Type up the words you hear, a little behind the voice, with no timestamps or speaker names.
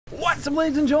What's up,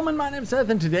 ladies and gentlemen? My name's Scythe,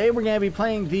 and today we're going to be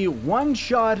playing the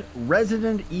one-shot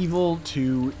Resident Evil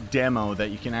 2 demo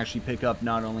that you can actually pick up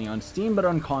not only on Steam, but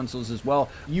on consoles as well.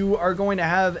 You are going to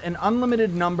have an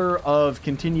unlimited number of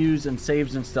continues and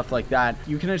saves and stuff like that.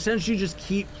 You can essentially just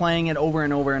keep playing it over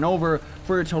and over and over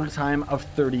for a total time of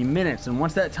 30 minutes. And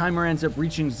once that timer ends up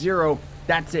reaching 0,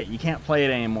 that's it. You can't play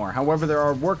it anymore. However, there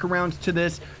are workarounds to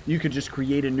this. You could just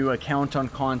create a new account on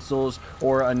consoles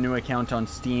or a new account on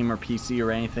Steam or PC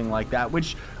or anything like that,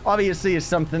 which obviously is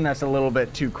something that's a little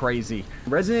bit too crazy.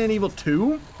 Resident Evil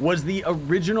 2 was the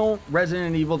original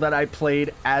Resident Evil that I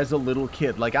played as a little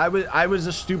kid. Like, I was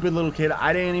a stupid little kid.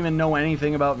 I didn't even know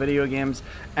anything about video games,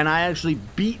 and I actually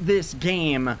beat this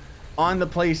game on the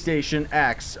PlayStation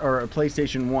X or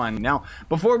PlayStation 1. Now,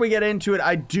 before we get into it,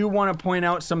 I do want to point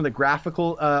out some of the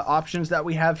graphical options that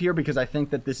we have here, because I think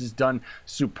that this is done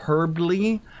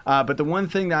superbly. But the one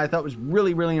thing that I thought was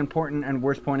really, really important and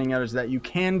worth pointing out is that you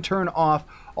can turn off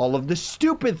all of the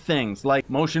stupid things like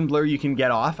motion blur. You can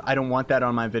get off. I don't want that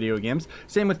on my video games.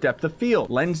 Same with depth of field.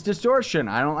 Lens distortion.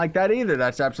 I don't like that either.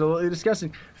 That's absolutely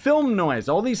disgusting. Film noise.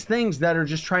 All these things that are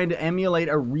just trying to emulate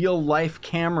a real life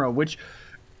camera, which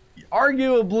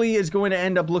arguably is going to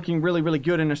end up looking really, really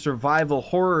good in a survival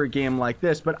horror game like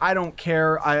this, but I don't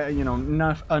care. You know,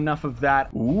 enough of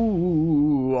that.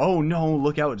 Ooh, oh no,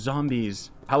 look out, zombies.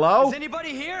 Hello? Is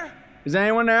anybody here? Is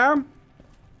anyone there?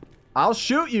 I'll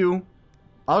shoot you.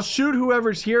 I'll shoot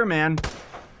whoever's here, man.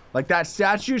 Like that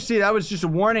statue, see, that was just a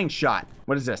warning shot.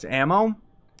 What is this, ammo?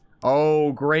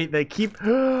 Oh, great, they keep...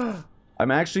 I'm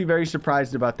actually very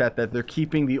surprised about that they're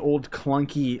keeping the old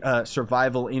clunky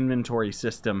survival inventory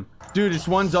system. Dude, it's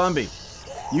one zombie.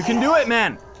 You can do it,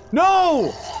 man.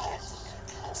 No!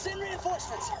 Send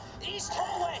reinforcements. East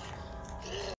hallway.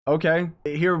 Okay,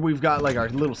 here we've got like our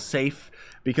little safe,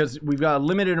 because we've got a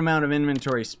limited amount of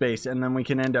inventory space, and then we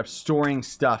can end up storing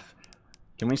stuff.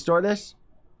 Can we store this?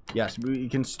 Yes, we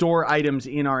can store items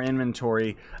in our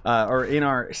inventory, or in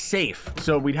our safe.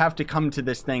 So we'd have to come to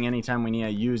this thing anytime we need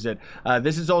to use it.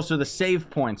 This is also the save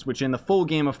points, which in the full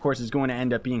game, of course, is going to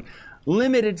end up being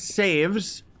limited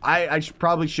saves. I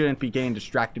probably shouldn't be getting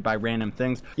distracted by random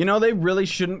things. You know, they really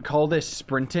shouldn't call this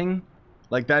sprinting.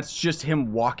 Like, that's just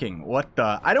him walking. What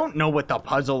the? I don't know what the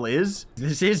puzzle is.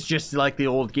 This is just like the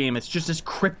old game. It's just as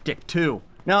cryptic, too.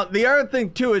 Now, the other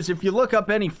thing, too, is if you look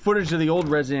up any footage of the old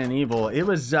Resident Evil, it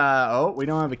was, oh, we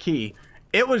don't have a key.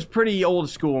 It was pretty old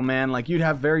school, man. Like, you'd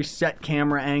have very set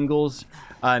camera angles,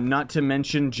 not to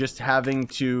mention just having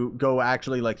to go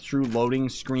actually, like, through loading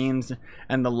screens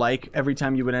and the like every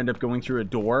time you would end up going through a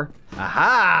door.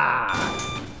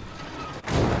 Aha!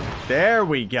 There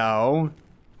we go.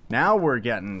 Now we're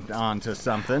getting onto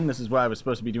something. This is what I was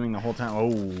supposed to be doing the whole time.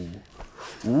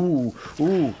 Oh. Ooh,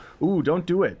 ooh, ooh, don't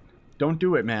do it. Don't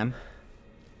do it, man.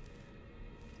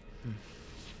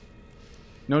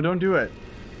 No, don't do it.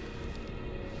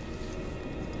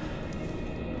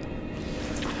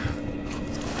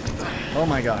 Oh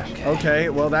my gosh. Okay,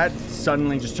 well that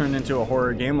suddenly just turned into a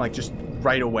horror game, like just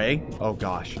right away. Oh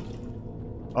gosh.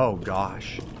 Oh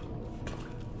gosh.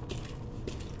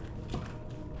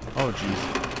 Oh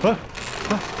jeez. Huh,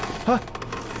 huh, huh.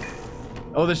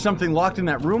 Oh, there's something locked in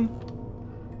that room?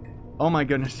 Oh my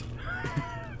goodness.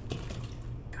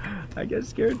 I get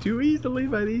scared too easily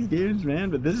by these games, man,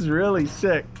 but this is really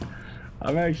sick.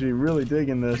 I'm actually really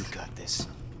digging this. You got this.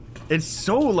 It's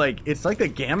so, like, it's like the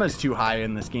gamma's too high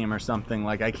in this game or something.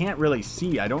 Like, I can't really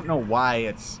see. I don't know why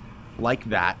it's like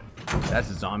that. That's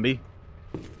a zombie.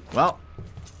 Well,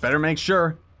 better make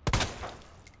sure.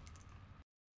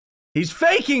 He's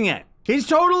faking it. He's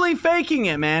totally faking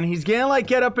it, man. He's gonna, like,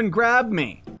 get up and grab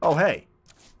me. Oh, hey.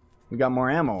 We got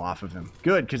more ammo off of him.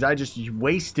 Good, because I just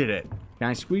wasted it. Can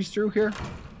I squeeze through here?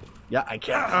 Yeah, I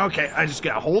can. Okay, I just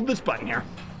gotta hold this button here.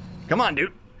 Come on,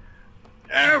 dude.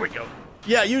 There we go.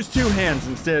 Yeah, use 2 hands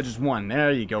instead of just 1.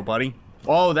 There you go, buddy.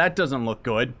 Oh, that doesn't look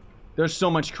good. There's so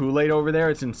much Kool-Aid over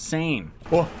there. It's insane.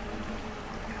 Oh.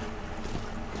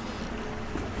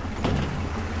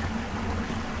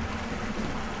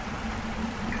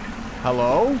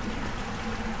 Hello?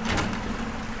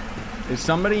 Is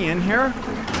somebody in here?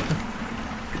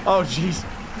 Oh, jeez.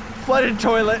 Flooded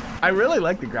toilet. I really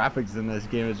like the graphics in this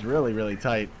game. It's really, really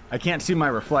tight. I can't see my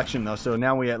reflection, though, so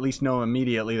now we at least know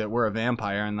immediately that we're a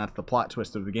vampire, and that's the plot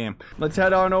twist of the game. Let's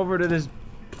head on over to this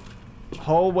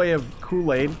hallway of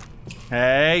Kool-Aid.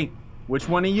 Hey, which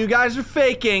one of you guys are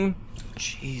faking?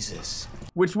 Jesus.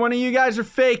 Which one of you guys are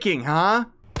faking, huh?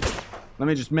 Let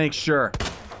me just make sure.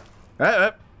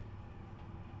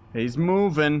 He's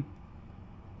moving.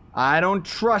 I don't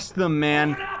trust them,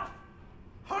 man. Open up!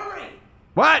 Hurry!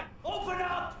 What? Open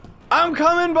up! I'm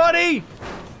coming, buddy!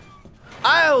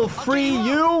 I'll free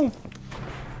you.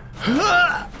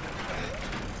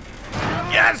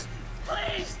 Yes.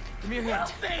 Please! Give me your hand.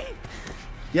 Help me!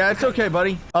 Yeah, it's okay,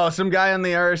 buddy. Oh, some guy on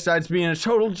the other side's being a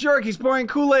total jerk. He's pouring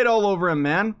Kool-Aid all over him,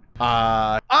 man.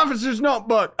 Officer's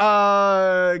notebook.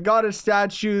 Got a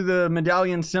statue, the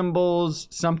medallion symbols,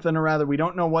 something or other. We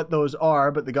don't know what those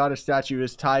are, but the goddess statue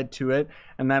is tied to it,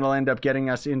 and that'll end up getting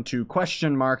us into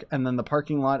question mark, and then the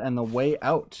parking lot and the way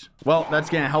out. Well, that's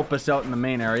gonna help us out in the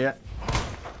main area.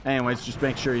 Anyways, just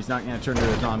make sure he's not gonna turn into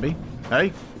a zombie. Hey?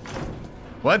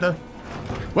 What the?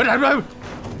 What?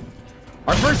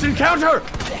 Our first encounter!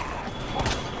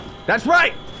 That's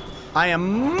right! I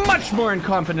am much more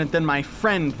incompetent than my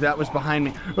friend that was behind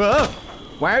me.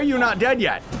 Why are you not dead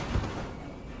yet?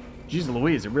 Jeez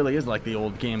Louise, it really is like the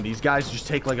old game. These guys just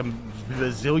take like a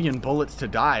bazillion bullets to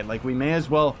die. Like, we may as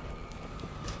well...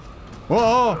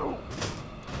 Whoa!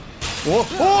 Whoa!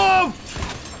 Whoa!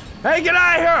 Hey, get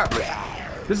out of here!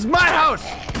 This is my house!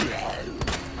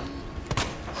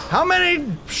 How many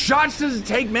shots does it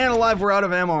take? Man alive, we're out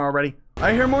of ammo already.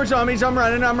 I hear more zombies. I'm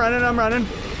running.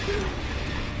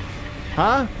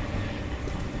 Huh?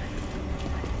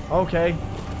 Okay.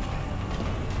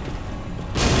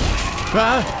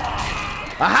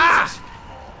 Aha!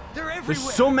 They're everywhere.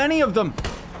 There's so many of them.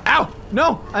 Ow!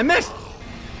 No, I missed.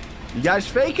 You guys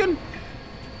faking?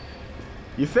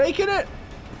 You faking it?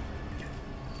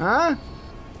 Huh?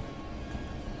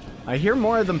 I hear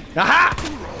more of them. Aha!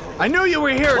 I knew you were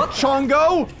here,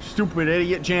 Chongo! Stupid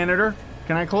idiot janitor.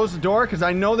 Can I close the door? Because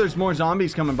I know there's more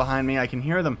zombies coming behind me. I can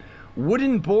hear them.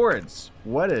 Wooden boards.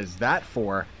 What is that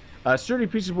for? A sturdy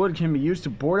piece of wood can be used to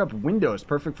board up windows.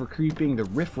 Perfect for creeping the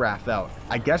riffraff out.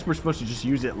 I guess we're supposed to just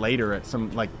use it later at some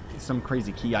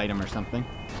crazy key item or something.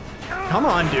 Come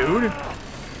on, dude.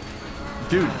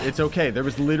 Dude, it's okay. There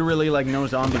was literally like no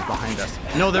zombies behind us.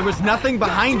 No, there was nothing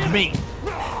behind me.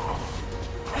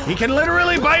 He can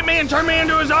literally bite me and turn me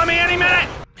into a zombie any minute.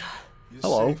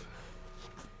 Hello.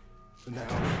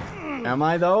 Am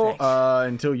I though?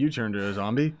 Until you turn to a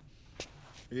zombie.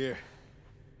 Here.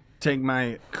 Take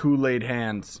my Kool-Aid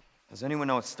hands. Does anyone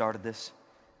know what started this?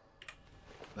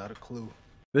 Not a clue.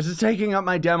 This is taking up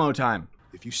my demo time.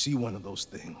 If you see one of those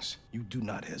things, you do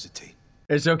not hesitate.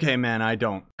 It's okay, man, I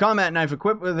don't. Combat knife.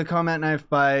 Equipped with a combat knife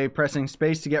by pressing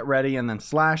space to get ready and then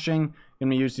slashing. Can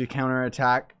be used to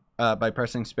counterattack by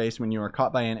pressing space when you are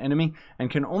caught by an enemy, and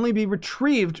can only be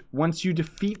retrieved once you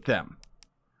defeat them.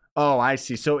 Oh, I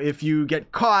see. So if you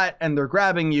get caught and they're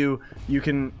grabbing you, you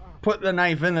can put the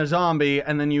knife in the zombie,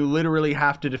 and then you literally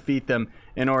have to defeat them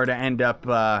in order to end up,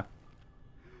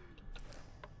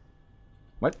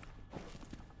 What?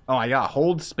 Oh, I gotta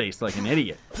hold space like an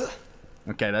idiot.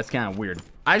 Okay, that's kind of weird.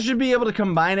 I should be able to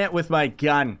combine it with my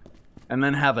gun, and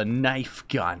then have a knife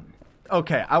gun.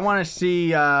 Okay, I want to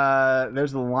see,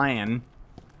 there's the lion.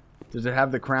 Does it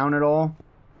have the crown at all?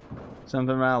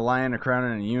 Something about a lion, a crown,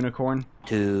 and a unicorn.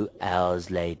 2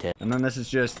 hours later. And then this is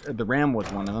just, the ram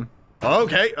was one of them.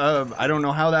 Okay, I don't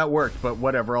know how that worked, but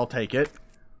whatever, I'll take it.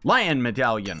 Lion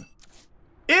medallion.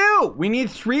 Ew, we need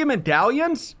 3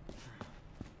 medallions?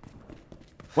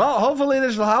 Well, hopefully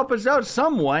this will help us out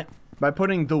somewhat by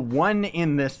putting the 1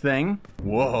 in this thing.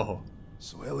 Whoa.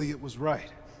 So Elliot was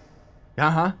right.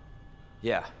 Uh-huh.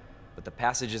 Yeah, but the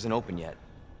passage isn't open yet.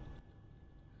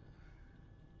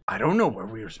 I don't know where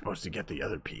we were supposed to get the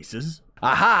other pieces.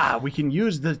 Aha! We can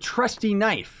use the trusty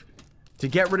knife to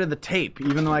get rid of the tape,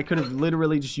 even though I could have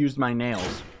literally just used my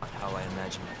nails. Not how I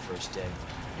imagined my first day.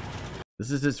 This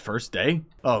is his first day?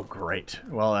 Oh, great.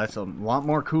 Well, that's a lot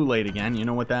more Kool-Aid again. You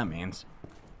know what that means.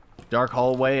 Dark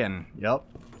hallway and, yep.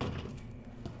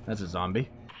 That's a zombie.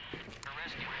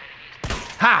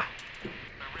 Ha!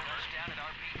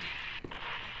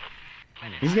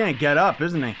 He's gonna get up,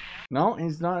 isn't he? No,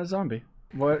 he's not a zombie.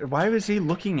 Why was he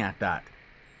looking at that?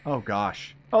 Oh,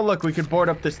 gosh. Oh, look, we could board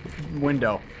up this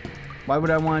window. Why would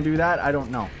I want to do that? I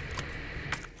don't know.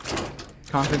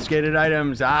 Confiscated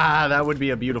items. Ah, that would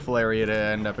be a beautiful area to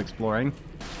end up exploring.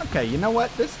 Okay, you know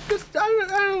what?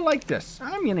 I don't like this.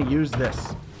 I'm gonna use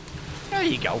this. There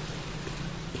you go.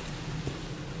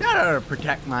 That ought to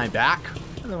protect my back.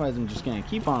 Otherwise, I'm just gonna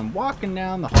keep on walking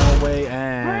down the hallway,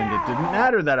 and it didn't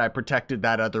matter that I protected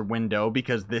that other window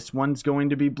because this one's going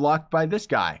to be blocked by this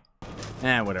guy.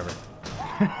 Whatever.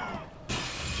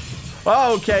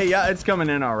 Okay, yeah, it's coming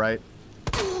in all right.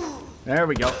 There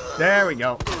we go. There we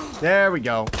go. There we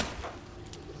go.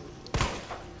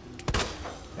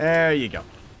 There you go.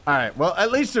 All right, well,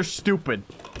 at least they're stupid.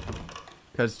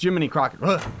 Because Jiminy Crockett...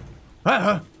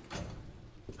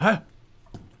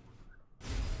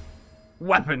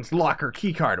 Weapons locker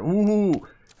keycard. Ooh,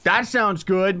 that sounds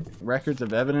good. Records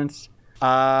of evidence.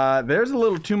 There's a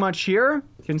little too much here,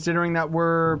 considering that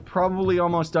we're probably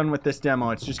almost done with this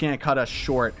demo. It's just going to cut us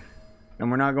short,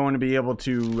 and we're not going to be able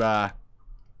to,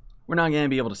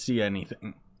 see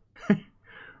anything.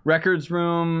 Records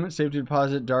room, safety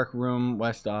deposit, dark room,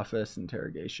 west office,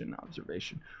 interrogation,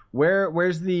 observation.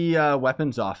 Where's the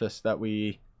weapons office that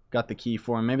we got the key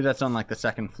for? Maybe that's on like the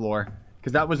second floor,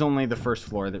 because that was only the first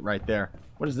floor that right there.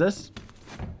 What is this?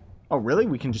 Oh, really?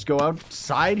 We can just go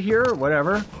outside here?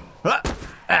 Whatever.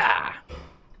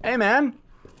 Hey, man.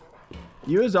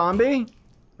 You a zombie?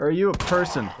 Or are you a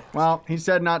person? Well, he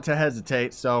said not to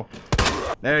hesitate, so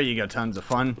there you go. Tons of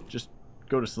fun. Just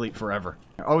go to sleep forever.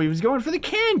 Oh, he was going for the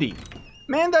candy.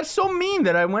 Man, that's so mean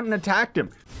that I went and attacked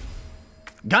him.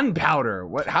 Gunpowder.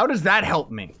 What? How does that help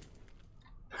me?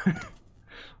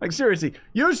 Like, seriously.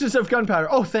 Use this of gunpowder.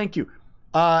 Oh, thank you.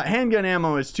 Handgun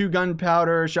ammo is 2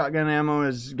 gunpowder. Shotgun ammo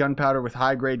is gunpowder with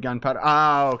high-grade gunpowder.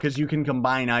 Oh, because you can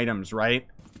combine items, right?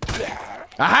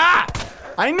 Aha!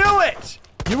 I knew it!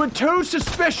 You were too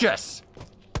suspicious.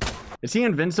 Is he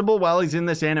invincible while he's in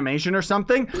this animation or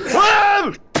something?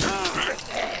 Whoa!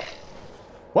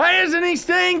 Why isn't he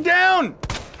staying down?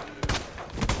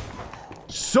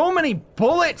 So many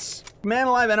bullets! Man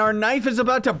alive, and our knife is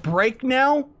about to break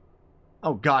now?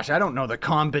 Oh gosh, I don't know the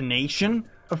combination.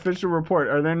 Official report.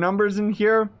 Are there numbers in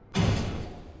here?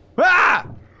 Ah!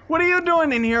 What are you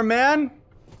doing in here, man?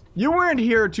 You weren't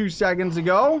here 2 seconds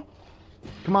ago.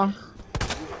 Come on.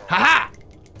 Ha-ha!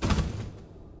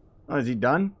 Oh, is he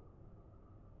done?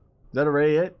 Is that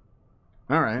already it?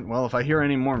 Alright, well, if I hear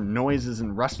any more noises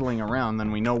and rustling around,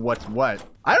 then we know what's what.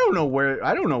 I don't know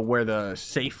where the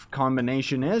safe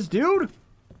combination is, dude.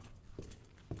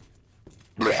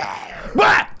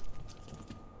 What?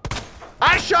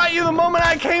 I shot you the moment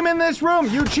I came in this room,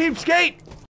 you cheapskate!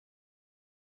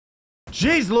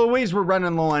 Jeez Louise, we're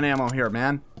running low on ammo here,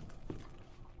 man.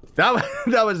 That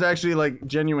was actually, like,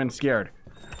 genuine scared.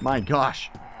 My gosh.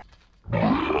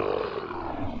 Yeah!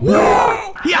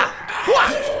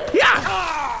 What?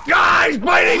 Yeah! Guys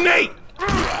biting me!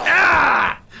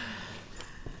 Ah!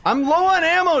 I'm low on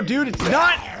ammo, dude. It's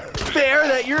not fair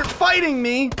that you're fighting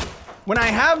me when I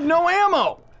have no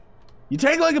ammo. You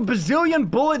take like a bazillion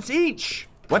bullets each.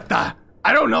 What the?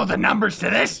 I don't know the numbers to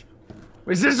this.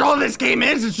 Is this all this game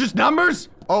is? It's just numbers?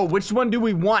 Oh, which one do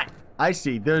we want? I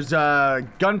see. There's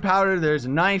gunpowder. There's a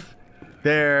knife.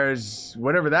 There's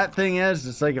whatever that thing is.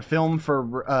 It's like a film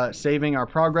for saving our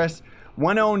progress.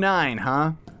 109,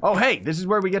 huh? Oh, hey, this is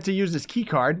where we get to use this key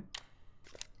card.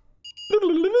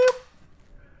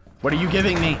 What are you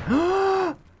giving me?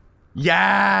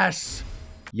 Yes!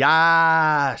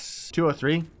 Yes!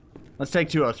 203. Let's take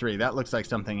 203. That looks like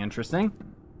something interesting.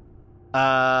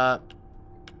 Where's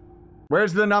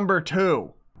the number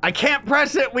 2? I can't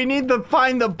press it. We need to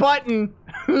find the button.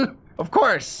 Of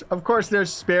course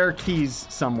there's spare keys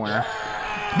somewhere.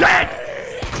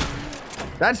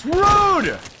 That's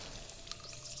rude!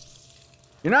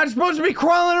 You're not supposed to be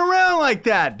crawling around like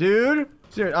that, dude.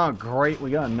 Oh, great.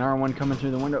 We got another one coming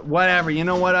through the window. Whatever. You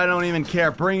know what? I don't even care.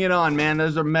 Bring it on, man.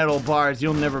 Those are metal bars.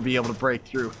 You'll never be able to break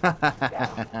through.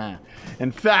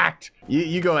 In fact,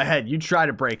 you go ahead. You try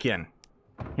to break in.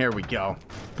 Here we go.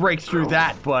 Break through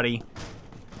that, buddy.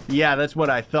 Yeah, that's what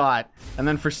I thought. And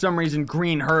then for some reason,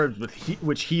 green herbs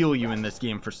which heal you in this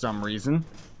game for some reason.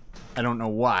 I don't know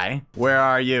why. Where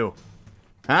are you?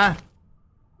 Huh?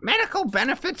 Medical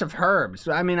benefits of herbs.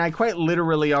 I mean, I quite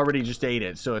literally already just ate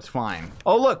it, so it's fine.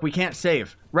 Oh, look, we can't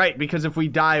save. Right, because if we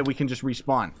die, we can just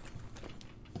respawn.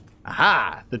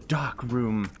 Aha, the dock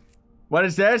room. What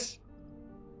is this?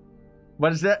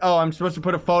 What is that? Oh, I'm supposed to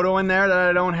put a photo in there that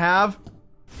I don't have?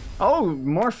 Oh,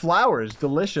 more flowers.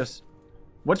 Delicious.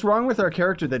 What's wrong with our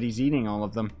character that he's eating all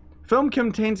of them? Film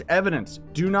contains evidence.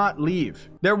 Do not leave.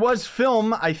 There was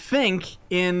film, I think,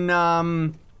 in,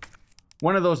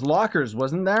 one of those lockers,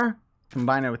 wasn't there?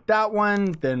 Combine it with that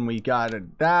one, then we got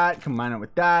that, combine it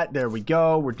with that, there we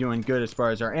go. We're doing good as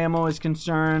far as our ammo is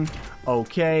concerned.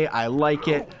 Okay, I like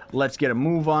it. Let's get a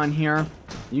move on here.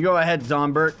 You go ahead,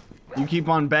 Zombert. You keep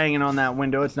on banging on that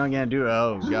window. It's not gonna do it.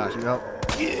 Oh, gosh. Oh.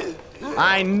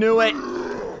 I knew it.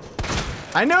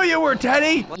 I knew you were,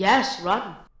 Teddy. Yes,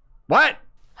 run. What?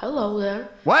 Hello there.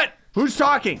 What? Who's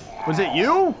talking? Was it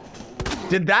you?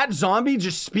 Did that zombie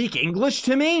just speak English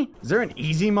to me? Is there an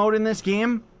easy mode in this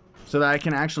game? So that I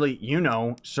can actually, you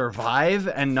know, survive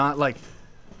and not, like,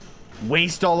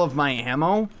 waste all of my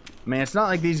ammo? I mean, it's not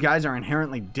like these guys are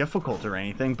inherently difficult or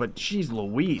anything, but geez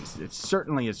Louise, it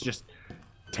certainly is just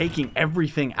taking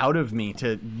everything out of me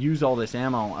to use all this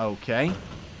ammo. Okay.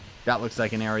 That looks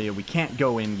like an area we can't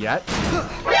go in yet.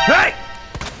 Hey!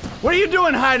 What are you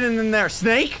doing hiding in there,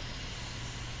 snake?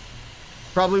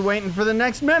 Probably waiting for the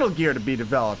next Metal Gear to be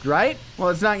developed, right? Well,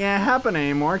 it's not gonna happen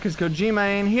anymore because Kojima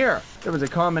ain't here. There was a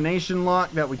combination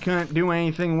lock that we couldn't do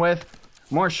anything with.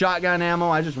 More shotgun ammo.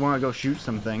 I just want to go shoot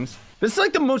some things. This is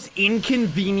like the most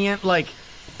inconvenient, like,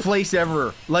 place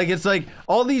ever. Like, it's like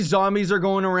all these zombies are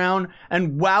going around,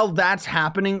 and while that's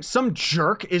happening, some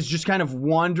jerk is just kind of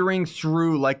wandering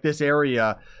through, like, this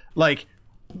area, like,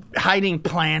 hiding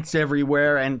plants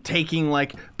everywhere and taking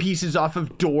like pieces off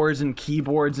of doors and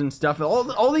keyboards and stuff,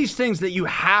 all these things that you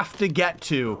have to get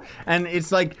to, and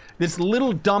it's like this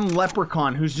little dumb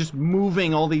leprechaun who's just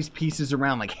moving all these pieces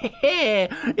around like, hey,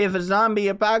 if a zombie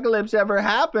apocalypse ever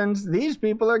happens, these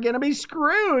people are gonna be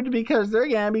screwed because they're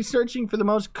gonna be searching for the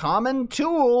most common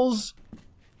tools.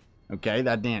 Okay,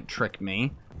 that didn't trick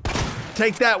me.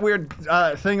 Take that weird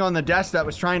thing on the desk that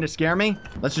was trying to scare me.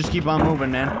 Let's just keep on moving,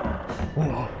 man.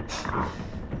 Whoa.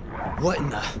 What in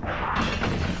the...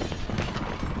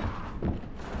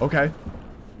 Okay.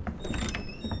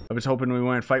 I was hoping we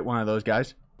wouldn't fight one of those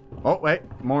guys. Oh, wait.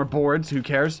 More boards. Who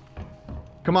cares?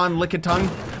 Come on, lick a tongue.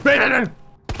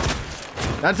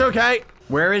 That's okay.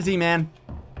 Where is he, man?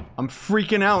 I'm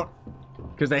freaking out.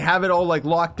 Because they have it all, like,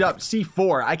 locked up.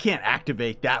 C4. I can't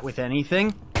activate that with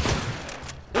anything.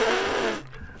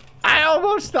 I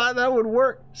almost thought that would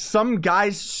work. Some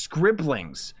guy's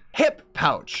scribblings. Hip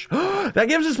pouch. That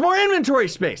gives us more inventory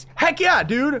space. Heck yeah,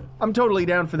 dude. I'm totally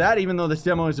down for that, even though this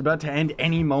demo is about to end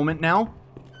any moment now.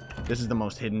 This is the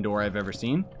most hidden door I've ever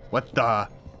seen. What the?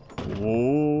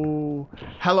 Whoa.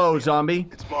 Hello, zombie.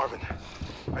 It's Marvin.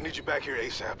 I need you back here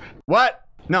ASAP. What?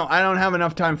 No, I don't have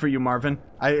enough time for you, Marvin.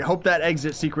 I hope that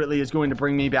exit secretly is going to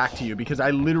bring me back to you, because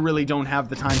I literally don't have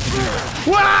the time to do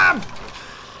that.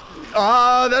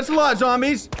 That's a lot,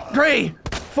 zombies. 3,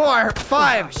 4,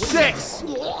 5, 6.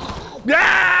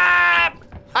 Ah!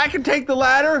 I can take the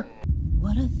ladder.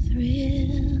 What a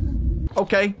thrill.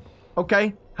 Okay,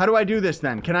 okay. How do I do this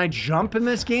then? Can I jump in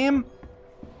this game?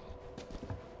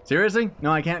 Seriously?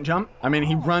 No, I can't jump? I mean,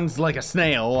 he runs like a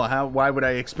snail. Why would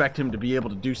I expect him to be able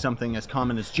to do something as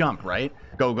common as jump, right?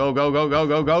 Go, go, go, go, go,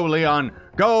 go, go, Leon.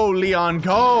 Go, Leon,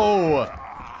 go.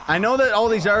 I know that all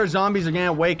these other zombies are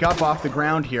gonna wake up off the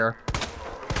ground here.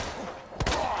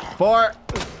 4,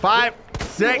 5,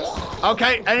 6.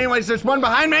 Okay, anyways, there's one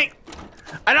behind me.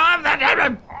 I don't have that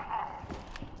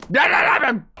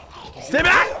damn. Stay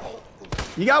back.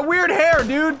 You got weird hair,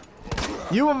 dude.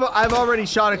 I've already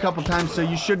shot a couple times, so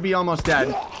you should be almost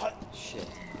dead. Shit.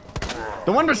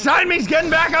 The one beside me's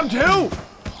getting back up too.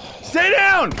 Stay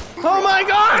down. Oh my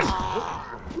gosh.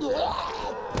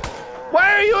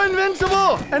 Why are you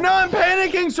invincible? And now I'm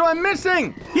panicking, so I'm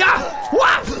missing. Yeah.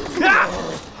 What?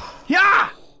 Yeah. Yeah.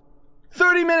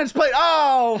 30 minutes played.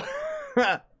 Oh.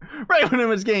 Right when it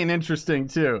was getting interesting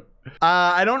too.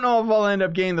 I don't know if I'll end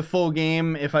up getting the full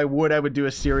game. If I would do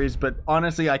a series, but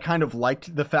honestly, I kind of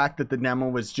liked the fact that the demo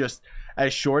was just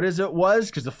as short as it was,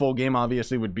 because the full game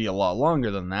obviously would be a lot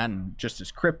longer than that and just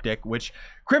as cryptic, which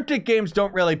cryptic games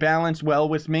don't really balance well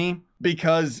with me,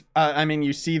 because I mean,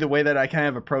 you see the way that I kind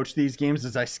of approach these games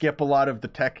is I skip a lot of the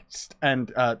text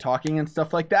and talking and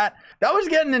stuff like that. That was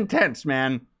getting intense,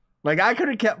 man. Like, I could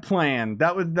have kept playing.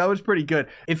 That was pretty good.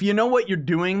 If you know what you're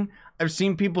doing, I've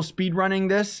seen people speedrunning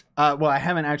this. Well, I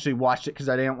haven't actually watched it because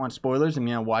I didn't want spoilers. I'm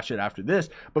gonna watch it after this.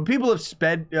 But people have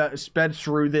sped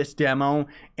through this demo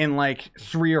in like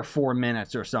 3 or 4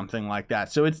 minutes or something like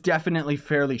that. So it's definitely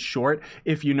fairly short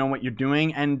if you know what you're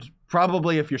doing, and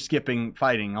probably if you're skipping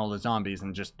fighting all the zombies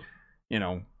and just, you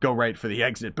know, go right for the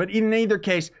exit. But in either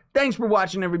case, thanks for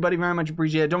watching, everybody. Very much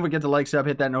appreciate it. Don't forget to like, sub,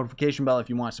 hit that notification bell if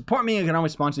you want to support me. You can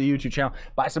always sponsor the YouTube channel,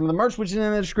 buy some of the merch, which is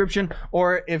in the description.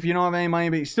 Or if you don't have any money,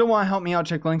 but you still want to help me out,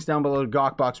 check links down below the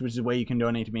Gawk box, which is a way you can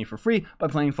donate to me for free by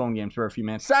playing phone games for a few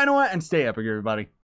minutes. Sign on and stay epic, everybody.